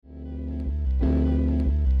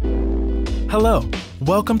Hello,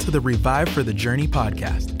 welcome to the Revive for the Journey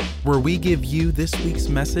podcast, where we give you this week's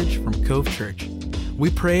message from Cove Church. We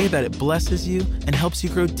pray that it blesses you and helps you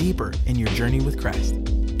grow deeper in your journey with Christ.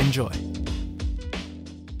 Enjoy.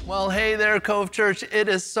 Well, hey there, Cove Church. It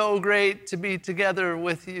is so great to be together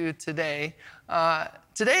with you today.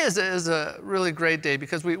 Today is a really great day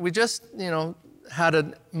because we just, had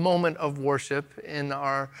a moment of worship in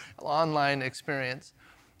our online experience.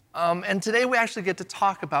 And today we actually get to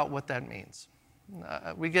talk about what that means.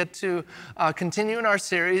 We get to continue in our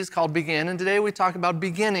series called Begin, and today we talk about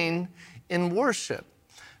beginning in worship.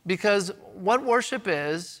 Because what worship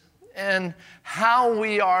is and how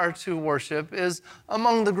we are to worship is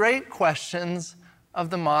among the great questions of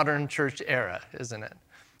the modern church era, isn't it?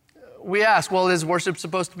 We ask, well, is worship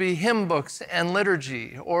supposed to be hymn books and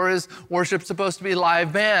liturgy? Or is worship supposed to be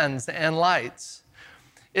live bands and lights?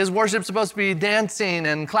 Is worship supposed to be dancing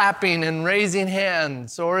and clapping and raising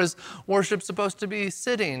hands? Or is worship supposed to be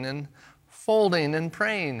sitting and folding and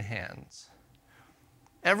praying hands?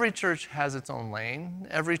 Every church has its own lane.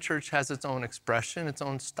 Every church has its own expression, its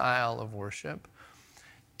own style of worship.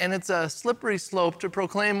 And it's a slippery slope to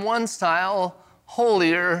proclaim one style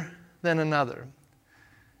holier than another.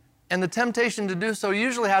 And the temptation to do so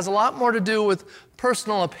usually has a lot more to do with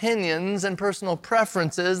personal opinions and personal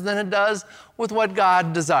preferences than it does with what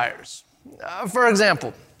God desires. For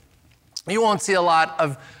example, you won't see a lot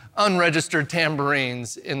of unregistered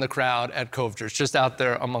tambourines in the crowd at Cove Church, just out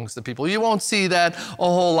there amongst the people. You won't see that a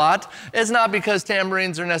whole lot. It's not because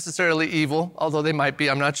tambourines are necessarily evil, although they might be,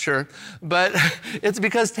 I'm not sure. But it's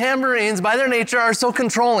because tambourines, by their nature, are so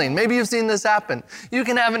controlling. Maybe you've seen this happen. You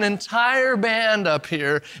can have an entire band up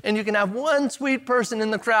here, and you can have one sweet person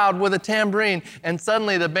in the crowd with a tambourine, and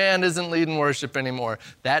suddenly the band isn't leading worship anymore.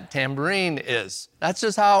 That tambourine is. That's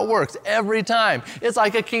just how it works every time. It's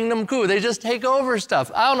like a kingdom coup. They just take over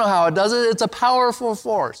stuff. I don't know how it does it. It's a powerful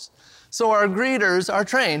force. So our greeters are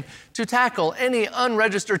trained to tackle any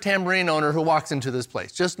unregistered tambourine owner who walks into this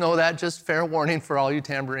place. Just know that, just fair warning for all you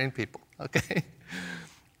tambourine people, okay?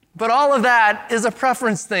 But all of that is a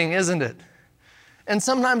preference thing, isn't it? And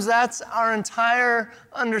sometimes that's our entire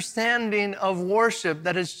understanding of worship,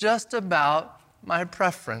 that it's just about my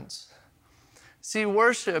preference. See,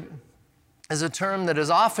 worship is a term that is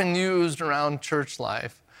often used around church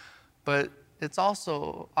life, but it's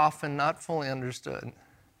also often not fully understood.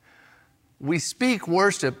 We speak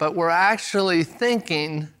worship, but we're actually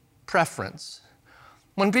thinking preference.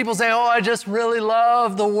 When people say, oh, I just really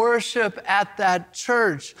love the worship at that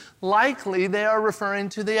church, likely they are referring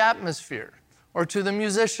to the atmosphere, or to the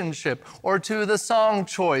musicianship, or to the song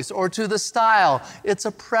choice, or to the style. It's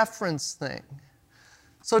a preference thing.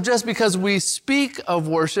 So just because we speak of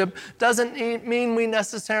worship doesn't mean we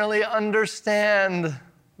necessarily understand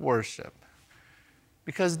worship.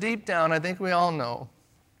 Because deep down, I think we all know,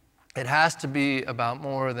 it has to be about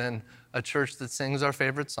more than a church that sings our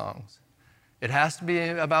favorite songs. It has to be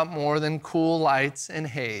about more than cool lights and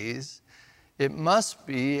haze. It must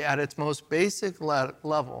be, at its most basic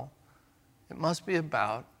level, it must be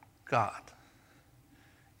about God.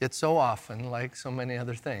 Yet so often, like so many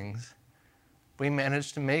other things, we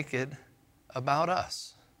manage to make it about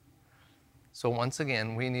us. So once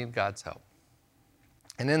again, we need God's help.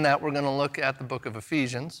 And in that, we're going to look at the book of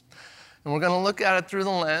Ephesians, and we're going to look at it through the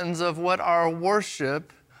lens of what our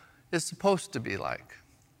worship is supposed to be like.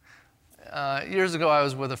 Years ago, I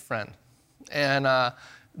was with a friend, and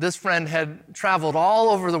this friend had traveled all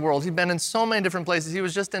over the world. He'd been in so many different places. He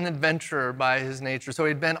was just an adventurer by his nature, so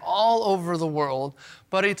he'd been all over the world.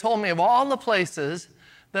 But he told me, of all the places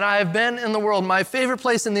that I have been in the world, my favorite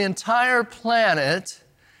place in the entire planet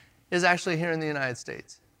is actually here in the United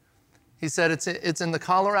States. He said it's in the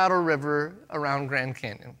Colorado River around Grand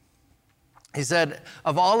Canyon. He said,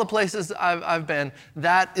 of all the places I've been,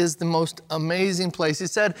 that is the most amazing place. He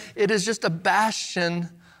said, it is just a bastion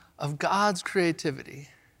of God's creativity.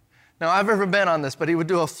 Now, I've never been on this, but he would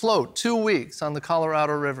do a float 2 weeks on the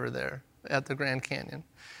Colorado River there at the Grand Canyon.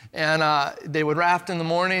 And they would raft in the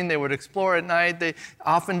morning, they would explore at night. They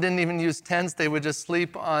often didn't even use tents, they would just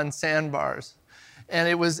sleep on sandbars. And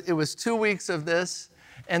it was 2 weeks of this,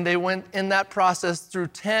 and they went in that process through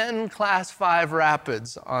 10 Class 5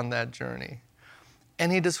 rapids on that journey.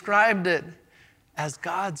 And he described it as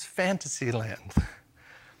God's fantasy land.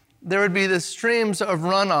 There would be the streams of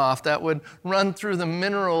runoff that would run through the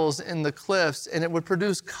minerals in the cliffs, and it would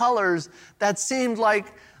produce colors that seemed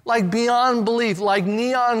like beyond belief, like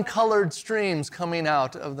neon-colored streams coming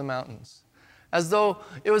out of the mountains.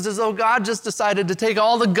 It was as though God just decided to take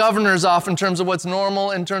all the governors off in terms of what's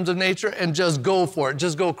normal, in terms of nature, and just go for it,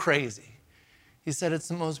 just go crazy. He said, it's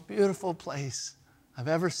the most beautiful place I've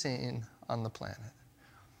ever seen on the planet.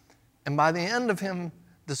 And by the end of him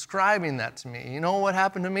describing that to me, you know what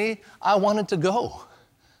happened to me? I wanted to go.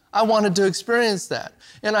 I wanted to experience that.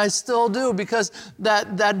 And I still do, because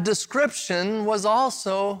that description was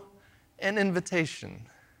also an invitation.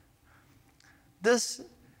 This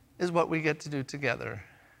is what we get to do together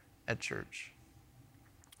at church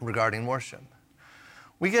regarding worship.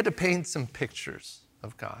 We get to paint some pictures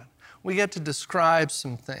of God. We get to describe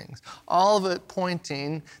some things, all of it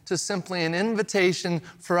pointing to simply an invitation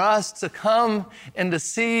for us to come and to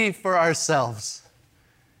see for ourselves,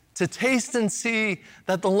 to taste and see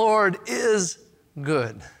that the Lord is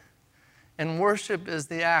good. And worship is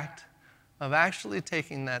the act of actually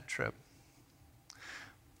taking that trip.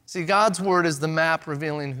 See, God's word is the map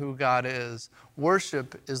revealing who God is.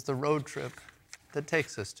 Worship is the road trip that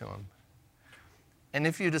takes us to him. And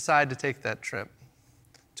if you decide to take that trip,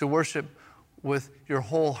 to worship with your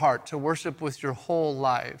whole heart, to worship with your whole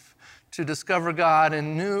life, to discover God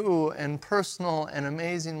in new and personal and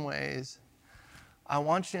amazing ways, I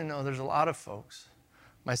want you to know there's a lot of folks,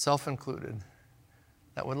 myself included,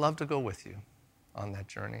 that would love to go with you on that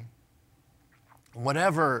journey.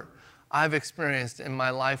 Whatever I've experienced in my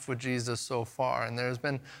life with Jesus so far, and there's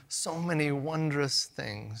been so many wondrous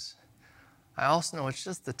things, I also know it's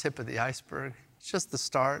just the tip of the iceberg. It's just the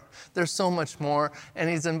start. There's so much more, and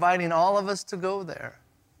he's inviting all of us to go there.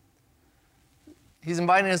 He's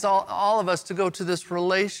inviting us all of us to go to this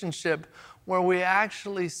relationship where we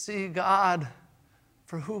actually see God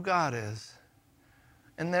for who God is.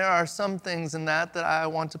 And there are some things in that I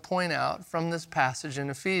want to point out from this passage in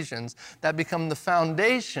Ephesians that become the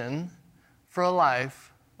foundation for a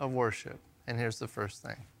life of worship. And here's the first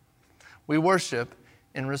thing. We worship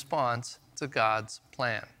in response to God's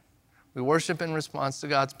plan. We worship in response to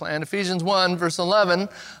God's plan. Ephesians 1, verse 11.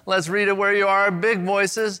 Let's read it where you are. Big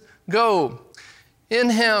voices. Go. In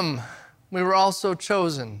him we were also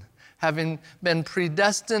chosen, having been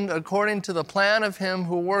predestined according to the plan of him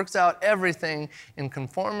who works out everything in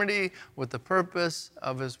conformity with the purpose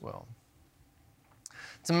of his will.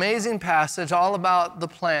 It's an amazing passage all about the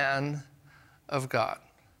plan of God.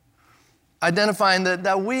 Identifying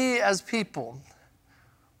that we as people,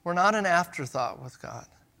 we're not an afterthought with God.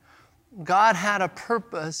 God had a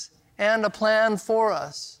purpose and a plan for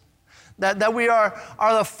us. That we are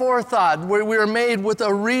the forethought. We are made with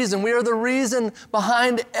a reason. We are the reason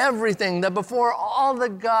behind everything. That before all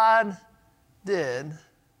that God did,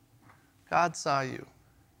 God saw you.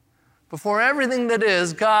 Before everything that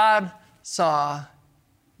is, God saw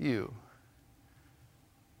you.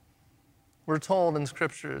 We're told in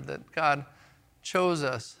Scripture that God chose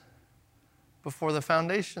us before the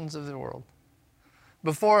foundations of the world.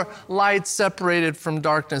 Before light separated from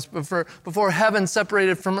darkness, before heaven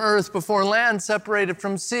separated from earth, before land separated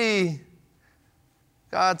from sea,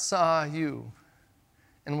 God saw you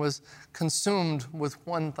and was consumed with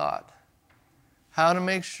one thought: how to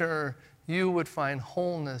make sure you would find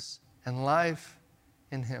wholeness and life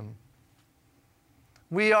in him.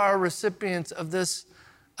 We are recipients of this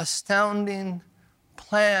astounding,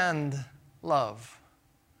 planned love.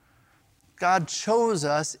 God chose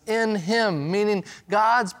us in him, meaning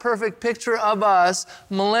God's perfect picture of us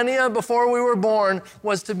millennia before we were born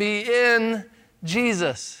was to be in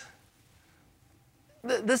Jesus.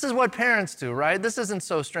 This is what parents do, right? This isn't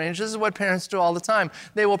so strange. This is what parents do all the time.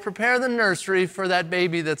 They will prepare the nursery for that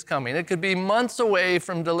baby that's coming. It could be months away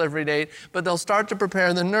from delivery date, but they'll start to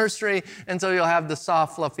prepare the nursery, and so you'll have the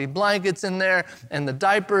soft, fluffy blankets in there, and the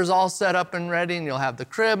diapers all set up and ready, and you'll have the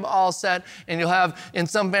crib all set, and you'll have, in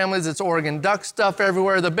some families, it's Oregon Duck stuff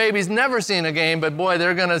everywhere. The baby's never seen a game, but boy,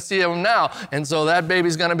 they're going to see them now, and so that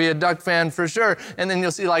baby's going to be a Duck fan for sure. And then you'll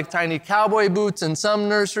see like tiny cowboy boots in some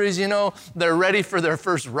nurseries, you know. They're ready for their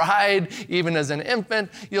first ride, even as an infant.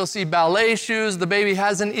 You'll see ballet shoes. The baby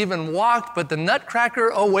hasn't even walked, but the nutcracker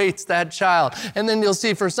awaits that child. And then you'll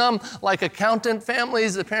see for some, like accountant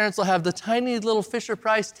families, the parents will have the tiny little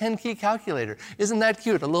Fisher-Price 10-key calculator. Isn't that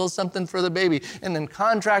cute? A little something for the baby. And then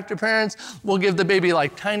contractor parents will give the baby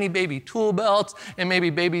like tiny baby tool belts and maybe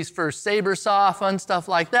baby's first saber saw, fun stuff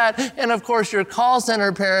like that. And of course, your call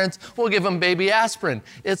center parents will give them baby aspirin.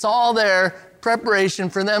 It's all there, preparation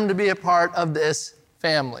for them to be a part of this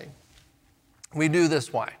family. We do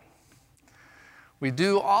this why? We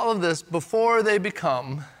do all of this before they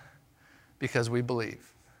become, because we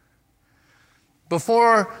believe.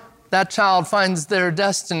 Before that child finds their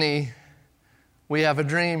destiny, we have a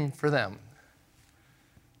dream for them.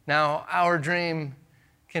 Now, our dream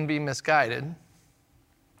can be misguided.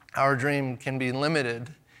 Our dream can be limited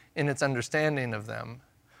in its understanding of them.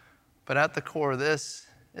 But at the core, this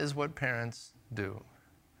is what parents do.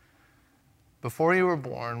 before you were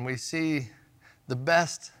born, we see the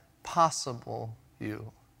best possible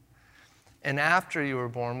you. And after you were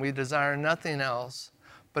born, we desire nothing else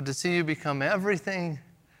but to see you become everything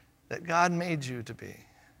that God made you to be.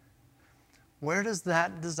 Where does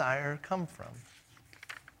that desire come from?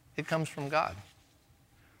 It comes from God.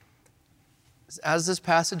 As this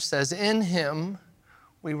passage says, in him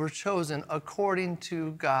we were chosen according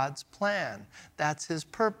to God's plan. That's his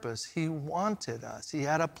purpose. He wanted us. He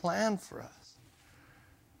had a plan for us.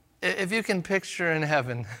 If you can picture in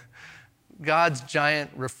heaven God's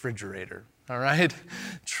giant refrigerator, all right?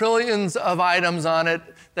 Trillions of items on it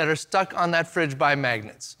that are stuck on that fridge by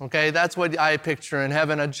magnets, okay? That's what I picture in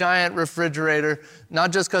heaven, a giant refrigerator,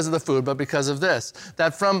 not just because of the food, but because of this.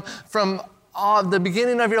 That from the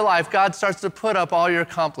beginning of your life, God starts to put up all your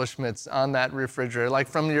accomplishments on that refrigerator. Like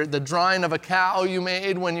from the drawing of a cow you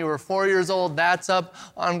made when you were 4 years old, that's up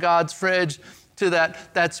on God's fridge. To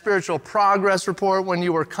that spiritual progress report when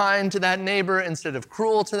you were kind to that neighbor instead of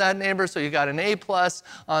cruel to that neighbor, so you got an A+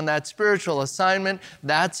 on that spiritual assignment,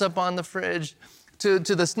 that's up on the fridge. To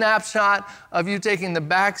the snapshot of you taking the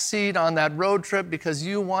back seat on that road trip because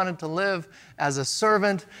you wanted to live as a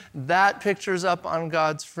servant, that picture's up on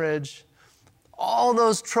God's fridge. All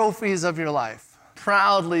those trophies of your life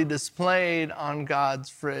proudly displayed on God's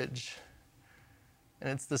fridge. And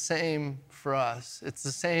it's the same for us. It's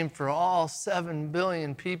the same for all 7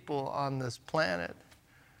 billion people on this planet,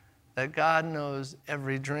 that God knows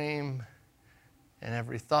every dream and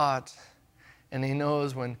every thought, and he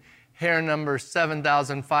knows when hair number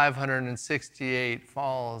 7,568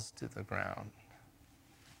 falls to the ground.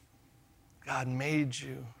 God made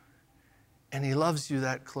you, and he loves you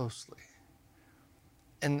that closely.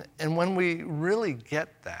 And when we really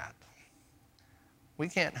get that, we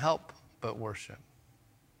can't help but worship.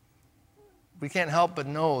 We can't help but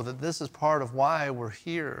know that this is part of why we're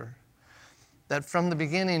here. That from the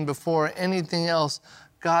beginning, before anything else,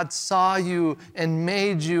 God saw you and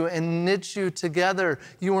made you and knit you together.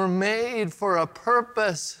 You were made for a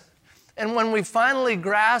purpose. And when we finally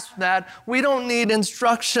grasp that, we don't need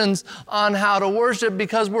instructions on how to worship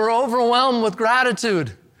because we're overwhelmed with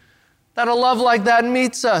gratitude that a love like that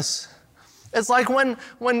meets us. It's like when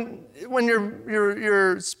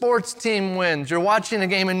your sports team wins, you're watching a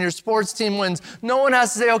game and your sports team wins, no one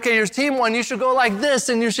has to say, okay, your team won, you should go like this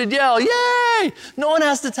and you should yell, yay! No one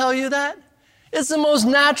has to tell you that. It's the most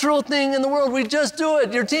natural thing in the world. We just do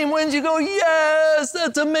it. Your team wins, you go, yes,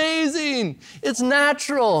 that's amazing. It's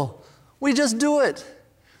natural. We just do it.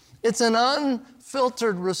 It's an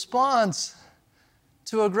unfiltered response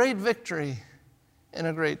to a great victory and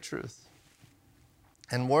a great truth.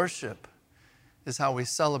 And worship is how we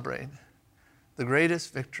celebrate the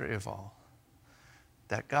greatest victory of all,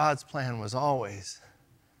 that God's plan was always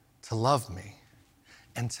to love me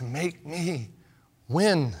and to make me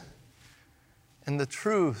win. And the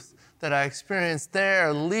truth that I experienced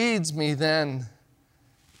there leads me then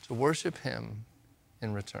to worship him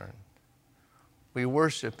in return. We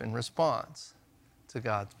worship in response to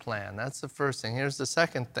God's plan. That's the first thing. Here's the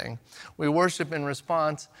second thing. We worship in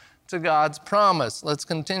response to God's promise. Let's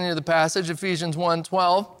continue the passage, Ephesians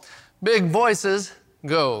 1:12. Big voices,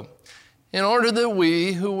 go. In order that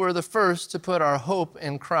we, who were the first to put our hope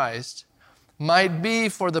in Christ, might be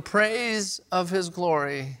for the praise of his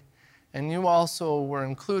glory, and you also were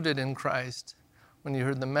included in Christ when you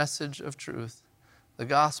heard the message of truth, the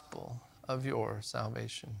gospel of your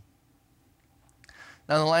salvation.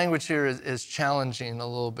 Now the language here is challenging a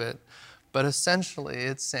little bit, but essentially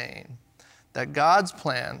it's saying that God's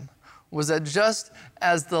plan was that just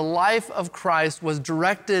as the life of Christ was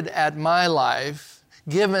directed at my life,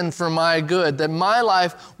 given for my good, that my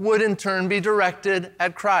life would in turn be directed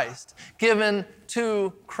at Christ, given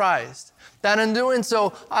to Christ. That in doing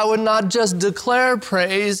so, I would not just declare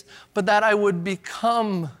praise, but that I would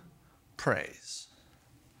become praise.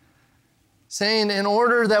 Saying in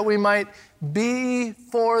order that we might be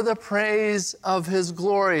for the praise of his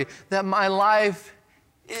glory, that my life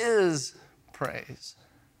is praise.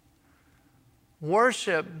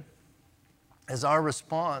 Worship is our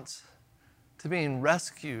response to being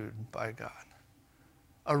rescued by God.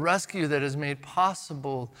 A rescue that is made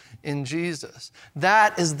possible in Jesus.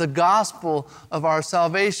 That is the gospel of our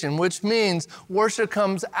salvation, which means worship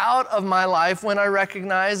comes out of my life when I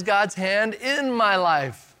recognize God's hand in my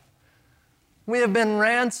life. We have been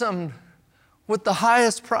ransomed with the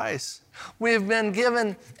highest price. We have been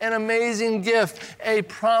given an amazing gift, a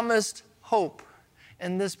promised hope.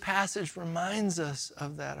 And this passage reminds us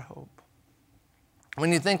of that hope.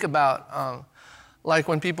 When you think about, like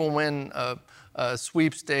when people win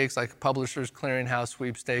sweepstakes, like Publishers Clearinghouse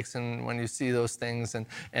sweepstakes, and when you see those things,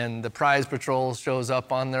 and the prize patrol shows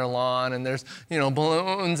up on their lawn, and there's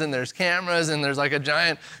balloons, and there's cameras, and there's like a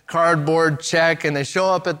giant cardboard check, and they show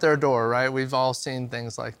up at their door, right? We've all seen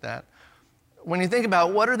things like that. When you think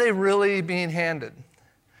about what are they really being handed?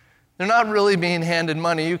 They're not really being handed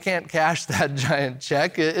money. You can't cash that giant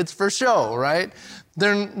check. It's for show, right?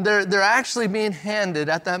 They're actually being handed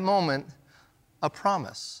at that moment a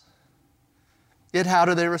promise. Yet how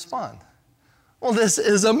do they respond? Well, this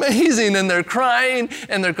is amazing, and they're crying,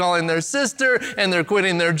 and they're calling their sister, and they're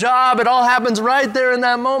quitting their job. It all happens right there in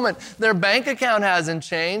that moment. Their bank account hasn't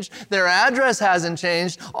changed. Their address hasn't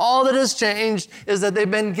changed. All that has changed is that they've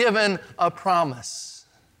been given a promise.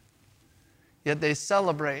 Yet they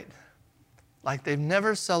celebrate like they've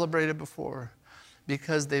never celebrated before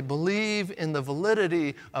because they believe in the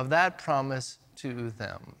validity of that promise to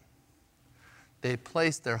them. They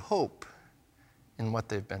place their hope in what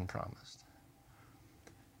they've been promised.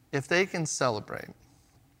 If they can celebrate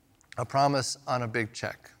a promise on a big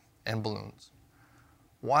check and balloons,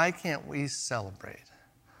 why can't we celebrate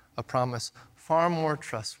a promise far more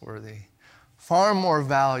trustworthy, far more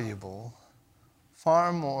valuable,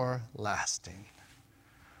 far more lasting?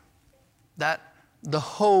 That the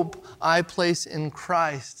hope I place in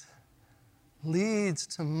Christ leads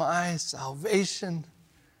to my salvation,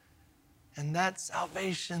 and that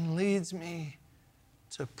salvation leads me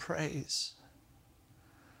to praise.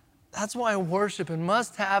 That's why worship, it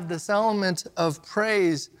must have this element of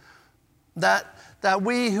praise, that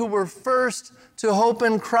we who were first to hope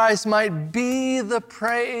in Christ might be the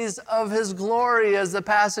praise of his glory, as the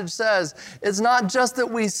passage says. It's not just that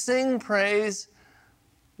we sing praise,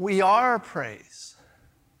 we are praise.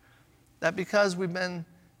 That because we've been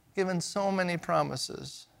given so many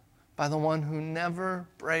promises by the one who never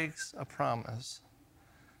breaks a promise,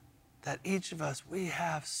 that each of us, we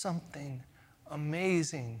have something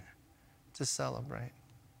amazing to celebrate.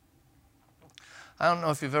 I don't know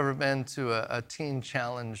if you've ever been to a Teen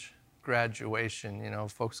Challenge graduation,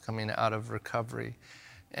 folks coming out of recovery.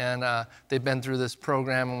 And they've been through this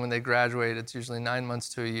program, and when they graduate, it's usually 9 months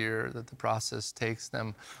to a year that the process takes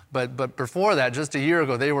them. But before that, just a year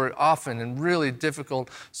ago, they were often in really difficult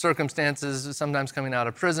circumstances, sometimes coming out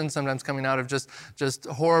of prison, sometimes coming out of just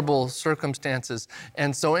horrible circumstances.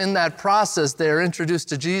 And so in that process, they're introduced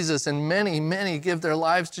to Jesus, and many give their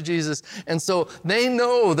lives to Jesus. And so they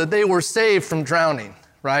know that they were saved from drowning.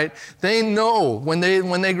 Right? They know when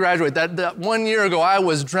they graduate that 1 year ago I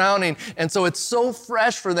was drowning, and so it's so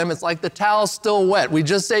fresh for them. It's like the towel's still wet. We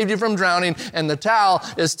just saved you from drowning, and the towel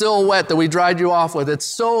is still wet that we dried you off with. It's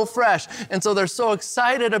so fresh, and so they're so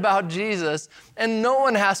excited about Jesus, and no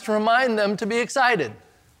one has to remind them to be excited.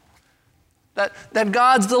 That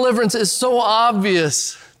God's deliverance is so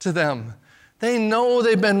obvious to them. They know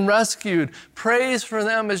they've been rescued. Praise for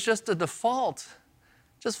them is just a default.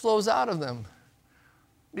 It just flows out of them.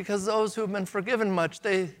 Because those who have been forgiven much,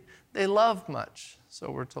 they love much, so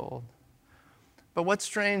we're told. But what's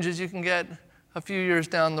strange is you can get a few years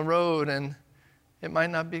down the road and it might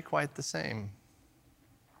not be quite the same.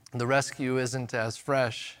 The rescue isn't as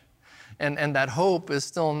fresh. And that hope is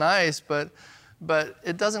still nice, but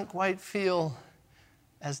it doesn't quite feel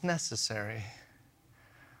as necessary.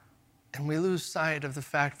 And we lose sight of the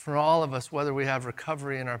fact for all of us, whether we have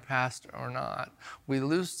recovery in our past or not, we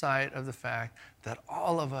lose sight of the fact that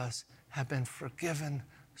all of us have been forgiven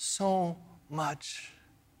so much.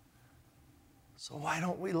 So why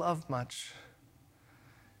don't we love much?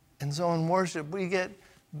 And so in worship, we get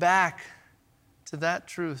back to that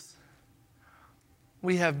truth.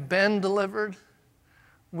 We have been delivered,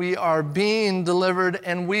 we are being delivered,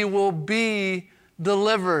 and we will be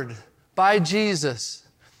delivered by Jesus.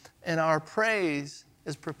 And our praise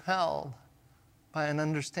is propelled by an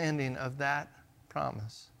understanding of that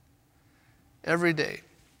promise. Every day,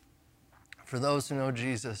 for those who know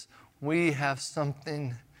Jesus, we have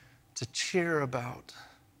something to cheer about,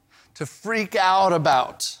 to freak out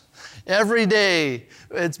about. Every day,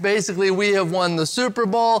 it's basically we have won the Super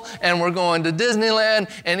Bowl and we're going to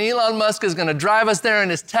Disneyland and Elon Musk is going to drive us there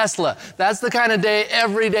in his Tesla. That's the kind of day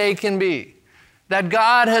every day can be. That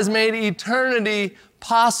God has made eternity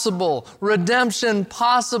possible, redemption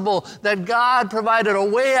possible, that God provided a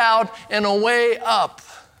way out and a way up.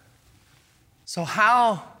 So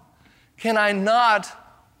how can I not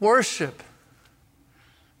worship?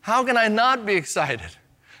 How can I not be excited?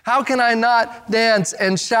 How can I not dance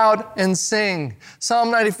and shout and sing? Psalm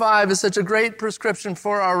 95 is such a great prescription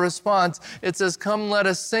for our response. It says, "Come, let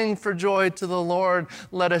us sing for joy to the Lord.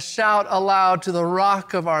 Let us shout aloud to the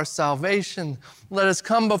rock of our salvation. Let us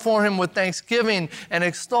come before him with thanksgiving and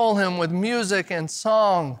extol him with music and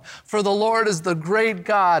song. For the Lord is the great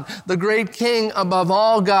God, the great King above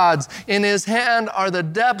all gods. In his hand are the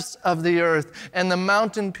depths of the earth, and the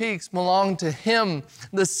mountain peaks belong to him.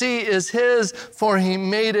 The sea is his, for he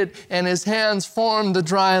made it, and his hands formed the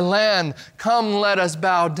dry land. Come, let us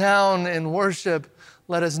bow down in worship.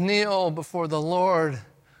 Let us kneel before the Lord,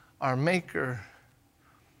 our Maker."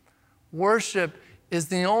 Worship is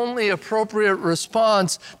the only appropriate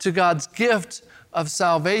response to God's gift of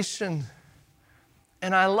salvation.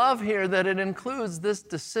 And I love here that it includes this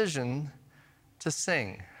decision to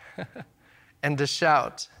sing and to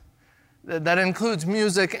shout. That includes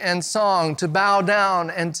music and song, to bow down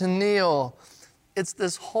and to kneel. It's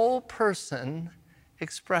this whole person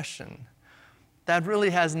expression that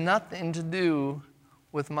really has nothing to do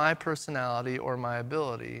with my personality or my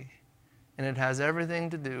ability, and it has everything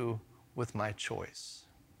to do with my choice.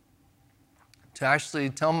 To actually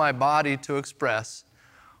tell my body to express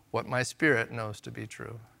what my spirit knows to be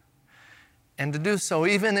true. And to do so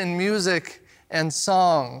even in music and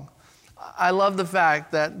song. I love the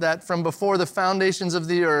fact that from before the foundations of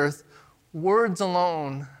the earth, words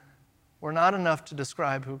alone were not enough to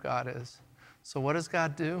describe who God is. So what does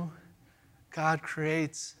God do? God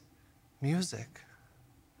creates music.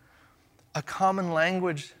 A common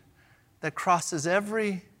language that crosses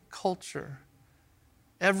every culture.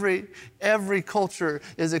 Every culture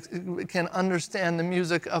can understand the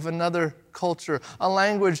music of another culture. A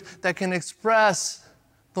language that can express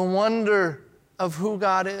the wonder of who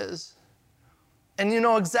God is. And you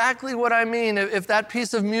know exactly what I mean if that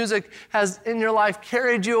piece of music has in your life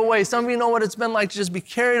carried you away. Some of you know what it's been like to just be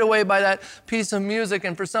carried away by that piece of music.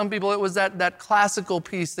 And for some people, it was that classical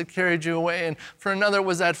piece that carried you away. And for another, it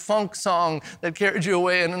was that funk song that carried you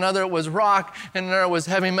away. And another, it was rock. And another, it was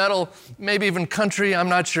heavy metal, maybe even country. I'm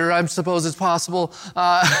not sure. I suppose it's possible.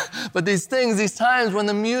 But these times when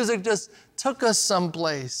the music just took us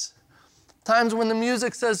someplace. Times when the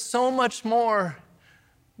music says so much more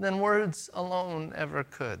than words alone ever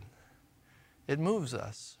could. It moves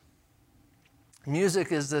us.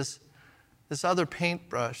 Music is this other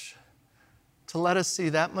paintbrush to let us see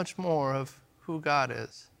that much more of who God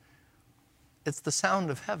is. It's the sound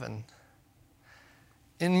of heaven.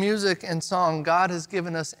 In music and song, God has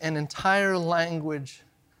given us an entire language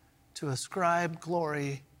to ascribe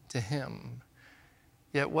glory to him.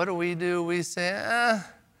 Yet what do? We say,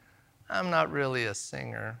 I'm not really a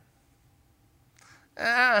singer.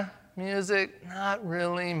 Music, not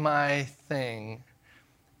really my thing.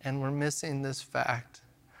 And we're missing this fact.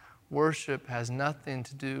 Worship has nothing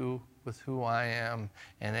to do with who I am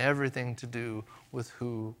and everything to do with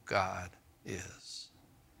who God is.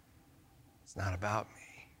 It's not about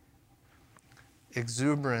me.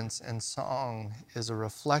 Exuberance and song is a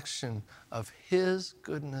reflection of his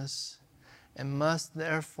goodness and must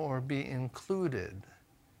therefore be included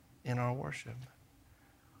in our worship.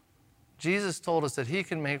 Jesus told us that he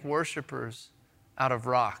can make worshipers out of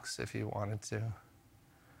rocks if he wanted to.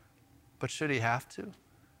 But should he have to?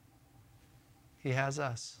 He has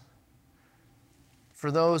us.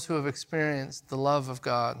 For those who have experienced the love of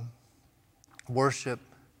God, worship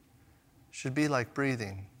should be like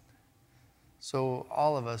breathing. So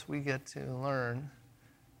all of us, we get to learn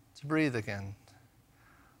to breathe again.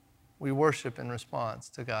 We worship in response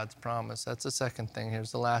to God's promise. That's the second thing.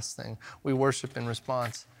 Here's the last thing. We worship in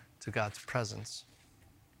response to God's presence.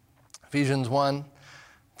 Ephesians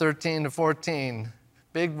 1:13-14.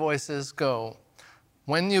 Big voices go.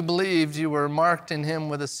 When you believed, you were marked in him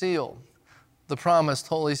with a seal, the promised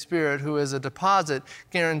Holy Spirit, who is a deposit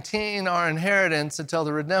guaranteeing our inheritance until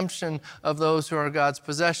the redemption of those who are God's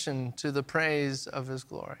possession to the praise of his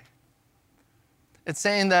glory. It's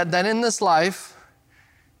saying that in this life,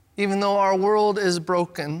 even though our world is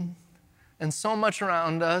broken, and so much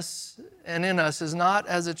around us and in us is not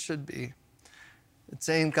as it should be, it's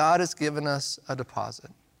saying God has given us a deposit,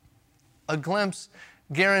 a glimpse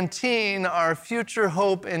guaranteeing our future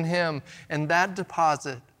hope in him, and that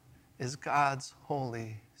deposit is God's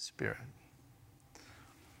Holy Spirit.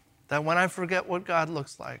 That when I forget what God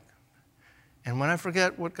looks like, and when I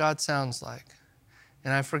forget what God sounds like,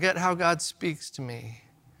 and I forget how God speaks to me,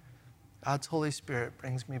 God's Holy Spirit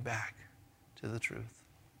brings me back to the truth.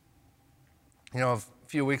 You know, a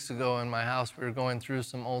few weeks ago in my house, we were going through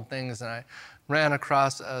some old things, and I ran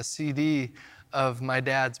across a CD of my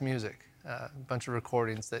dad's music. a bunch of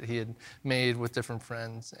recordings that he had made with different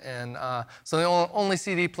friends. And so the only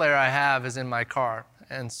CD player I have is in my car.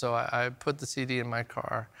 And so I put the CD in my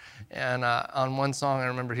car. And on one song, I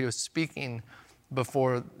remember he was speaking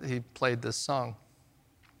before he played this song.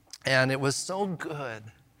 And it was so good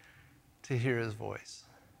to hear his voice.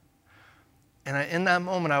 And in that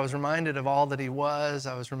moment, I was reminded of all that he was.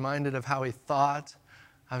 I was reminded of how he thought.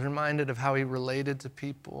 I was reminded of how he related to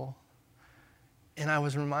people. And I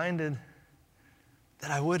was reminded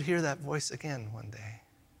that I would hear that voice again one day.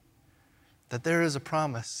 That there is a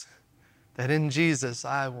promise that in Jesus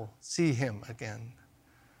I will see him again.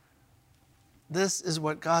 This is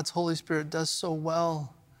what God's Holy Spirit does so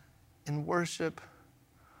well in worship.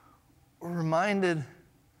 We're reminded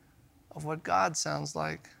of what God sounds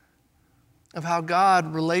like, of how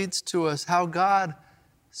God relates to us, how God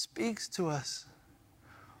speaks to us.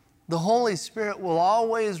 The Holy Spirit will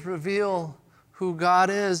always reveal who God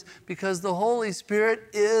is because the Holy Spirit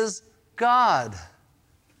is God.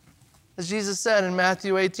 As Jesus said in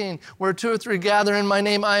Matthew 18, where 2 or 3 gather in my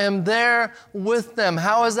name, I am there with them.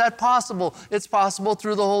 How is that possible? It's possible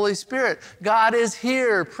through the Holy Spirit. God is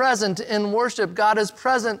here, present in worship. God is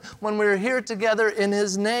present when we're here together in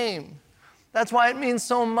his name. That's why it means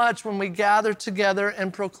so much when we gather together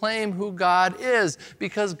and proclaim who God is,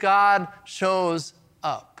 because God shows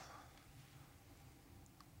up.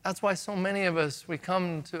 That's why so many of us, we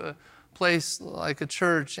come to a place like a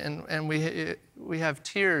church and we have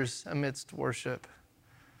tears amidst worship.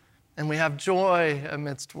 And we have joy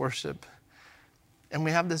amidst worship. And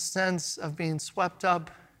we have this sense of being swept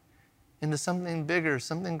up into something bigger,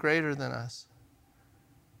 something greater than us.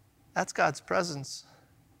 That's God's presence.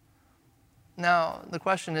 Now, the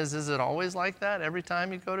question is it always like that every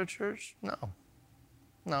time you go to church? No,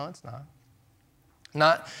 it's not.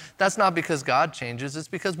 That's not because God changes, it's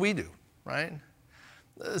because we do, right?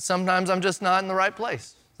 Sometimes I'm just not in the right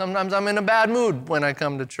place. Sometimes I'm in a bad mood when I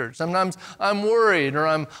come to church. Sometimes I'm worried or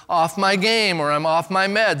I'm off my game or I'm off my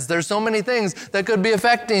meds. There's so many things that could be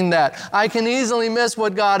affecting that. I can easily miss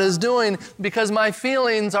what God is doing because my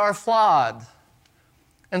feelings are flawed.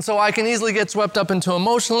 And so I can easily get swept up into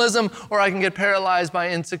emotionalism or I can get paralyzed by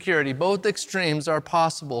insecurity. Both extremes are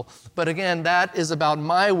possible. But again, that is about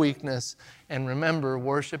my weakness. And remember,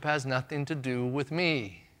 worship has nothing to do with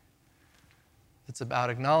me. It's about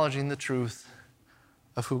acknowledging the truth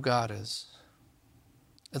of who God is.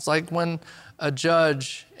 It's like when a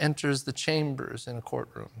judge enters the chambers in a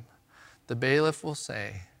courtroom. The bailiff will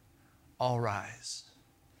say, "All rise,"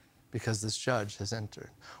 because this judge has entered.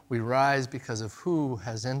 We rise because of who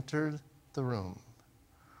has entered the room.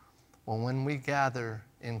 Well, when we gather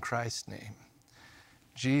in Christ's name,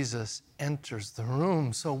 Jesus enters the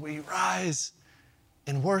room, so we rise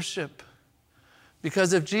in worship.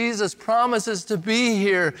 Because if Jesus promises to be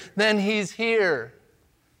here, then he's here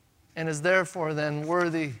and is therefore then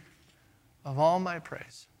worthy of all my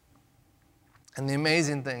praise. And the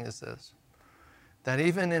amazing thing is this, that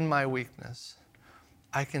even in my weakness,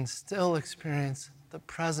 I can still experience the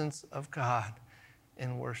presence of God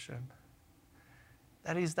in worship.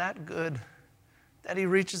 That he's that good, that he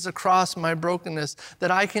reaches across my brokenness,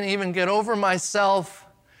 that I can even get over myself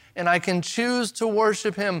and I can choose to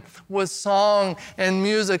worship him with song and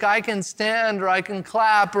music. I can stand or I can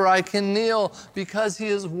clap or I can kneel because he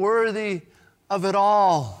is worthy of it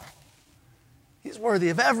all. He's worthy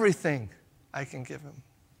of everything I can give him.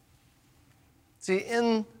 See,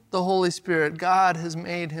 in the Holy Spirit, God has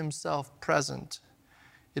made himself present.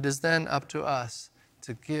 It is then up to us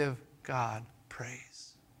to give God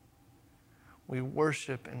praise. We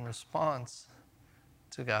worship in response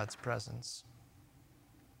to God's presence.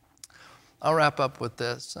 I'll wrap up with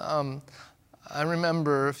this. I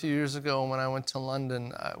remember a few years ago when I went to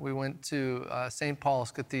London, we went to St. Paul's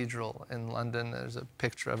Cathedral in London. There's a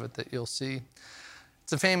picture of it that you'll see.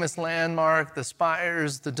 It's a famous landmark, the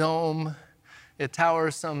spires, the dome. It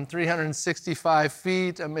towers some 365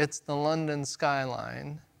 feet amidst the London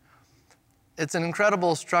skyline. It's an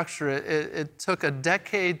incredible structure. It took a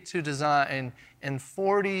decade to design and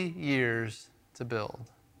 40 years to build.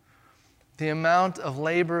 The amount of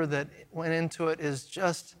labor that went into it is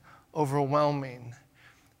just overwhelming.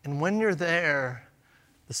 And when you're there,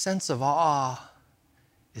 the sense of awe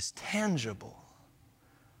is tangible.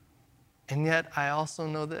 And yet, I also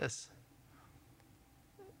know this.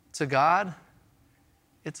 To God,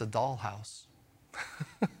 it's a dollhouse.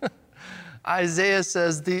 Isaiah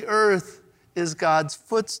says, the earth is God's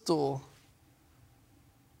footstool.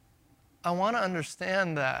 I want to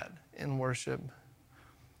understand that in worship.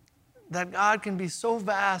 That God can be so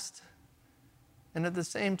vast and at the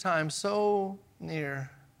same time so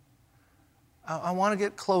near. I want to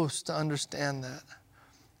get close to understand that.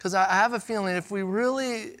 Because I have a feeling if we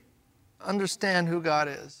really understand who God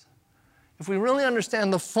is, if we really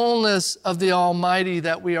understand the fullness of the Almighty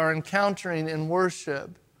that we are encountering in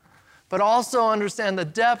worship, but also understand the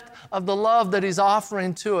depth of the love that He's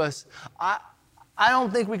offering to us, I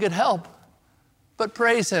don't think we could help but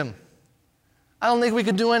praise Him. I don't think we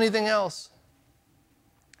could do anything else.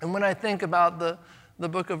 And when I think about the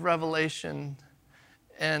book of Revelation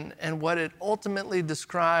and what it ultimately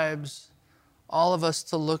describes all of us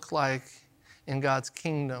to look like in God's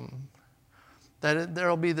kingdom, that there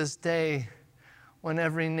will be this day when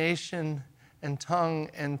every nation and tongue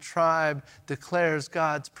and tribe declares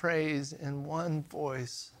God's praise in one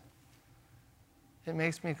voice. It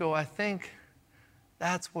makes me go, I think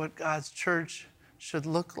that's what God's church should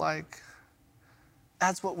look like.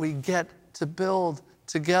 That's what we get to build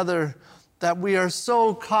together, that we are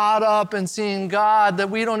so caught up in seeing God that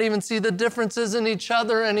we don't even see the differences in each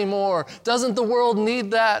other anymore. Doesn't the world need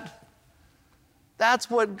that? That's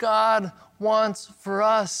what God wants for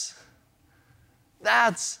us.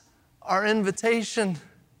 That's our invitation.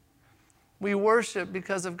 We worship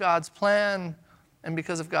because of God's plan and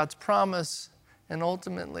because of God's promise, and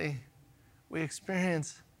ultimately, we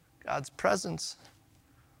experience God's presence.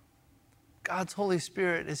 God's Holy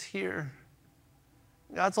Spirit is here.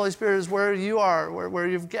 God's Holy Spirit is where you are, where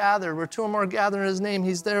you've gathered. Where two or more gather in His name,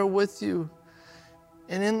 He's there with you.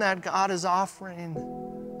 And in that, God is offering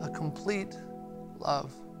a complete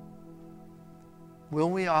love. Will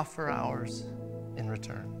we offer ours in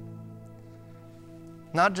return?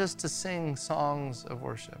 Not just to sing songs of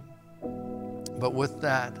worship, but with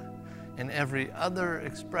that and every other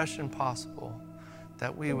expression possible,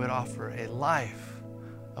 that we would offer a life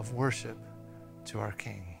of worship to our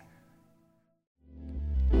King.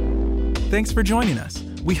 Thanks for joining us.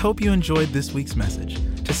 We hope you enjoyed this week's message.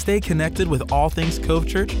 To stay connected with all things Cove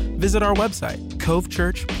Church, visit our website,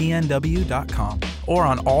 covechurchpnw.com, or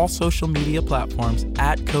on all social media platforms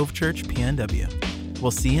 @CoveChurchPNW.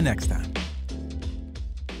 We'll see you next time.